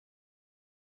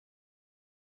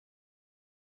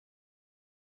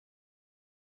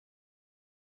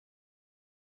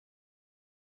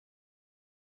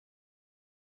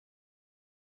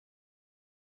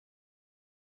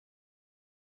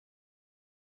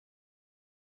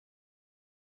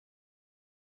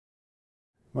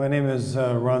My name is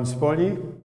Ron Spogli,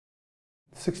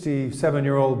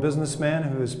 67-year-old businessman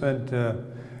who has spent a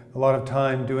lot of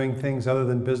time doing things other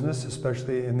than business,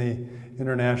 especially in the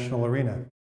international arena.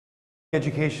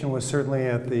 Education was certainly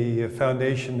at the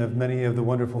foundation of many of the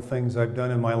wonderful things I've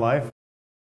done in my life.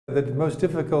 The most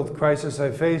difficult crisis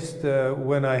I faced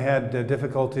when I had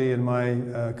difficulty in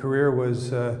my career was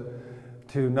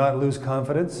to not lose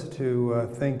confidence, to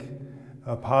think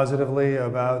positively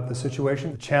about the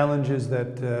situation. The challenges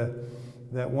that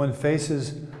one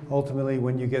faces, ultimately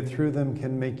when you get through them,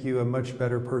 can make you a much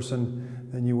better person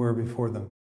than you were before them.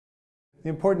 The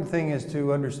important thing is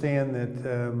to understand that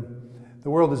the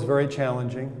world is very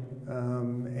challenging,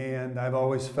 and I've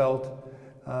always felt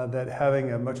that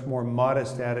having a much more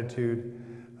modest attitude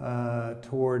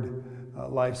toward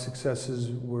life successes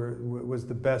was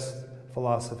the best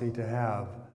philosophy to have.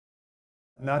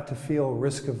 Not to feel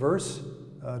risk averse,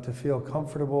 to feel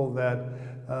comfortable that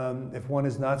if one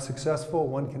is not successful,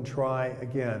 one can try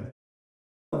again.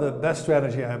 The best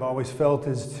strategy I've always felt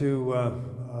is to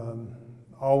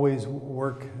always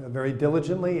work very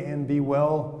diligently and be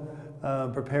well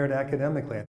prepared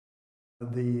academically.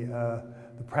 The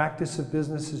practice of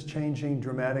business is changing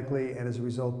dramatically, and as a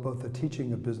result, both the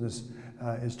teaching of business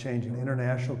is changing. An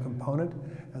international component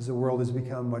as the world has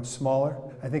become much smaller.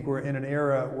 I think we're in an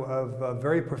era of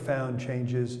very profound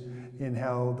changes in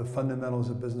how the fundamentals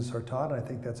of business are taught, and I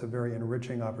think that's a very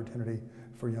enriching opportunity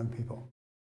for young people.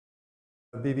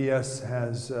 BBS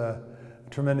has a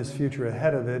tremendous future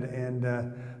ahead of it, and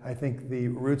I think the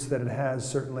roots that it has,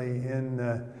 certainly in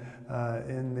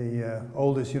the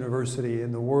oldest university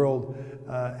in the world,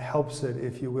 helps it,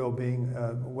 if you will, being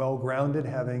well-grounded,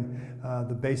 having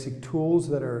the basic tools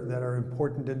that are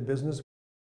important in business.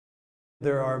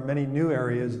 There are many new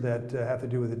areas that have to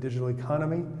do with the digital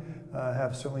economy,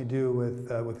 have certainly to do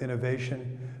with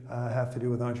innovation, have to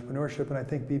do with entrepreneurship, and I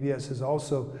think BBS is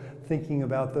also thinking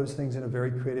about those things in a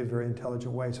very creative, very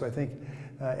intelligent way. So I think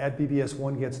at BBS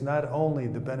one gets not only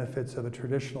the benefits of a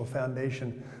traditional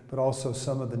foundation, but also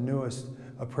some of the newest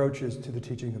approaches to the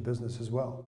teaching of business as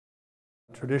well.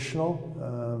 Traditional,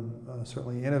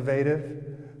 certainly innovative,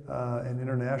 and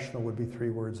international would be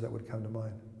three words that would come to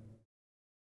mind.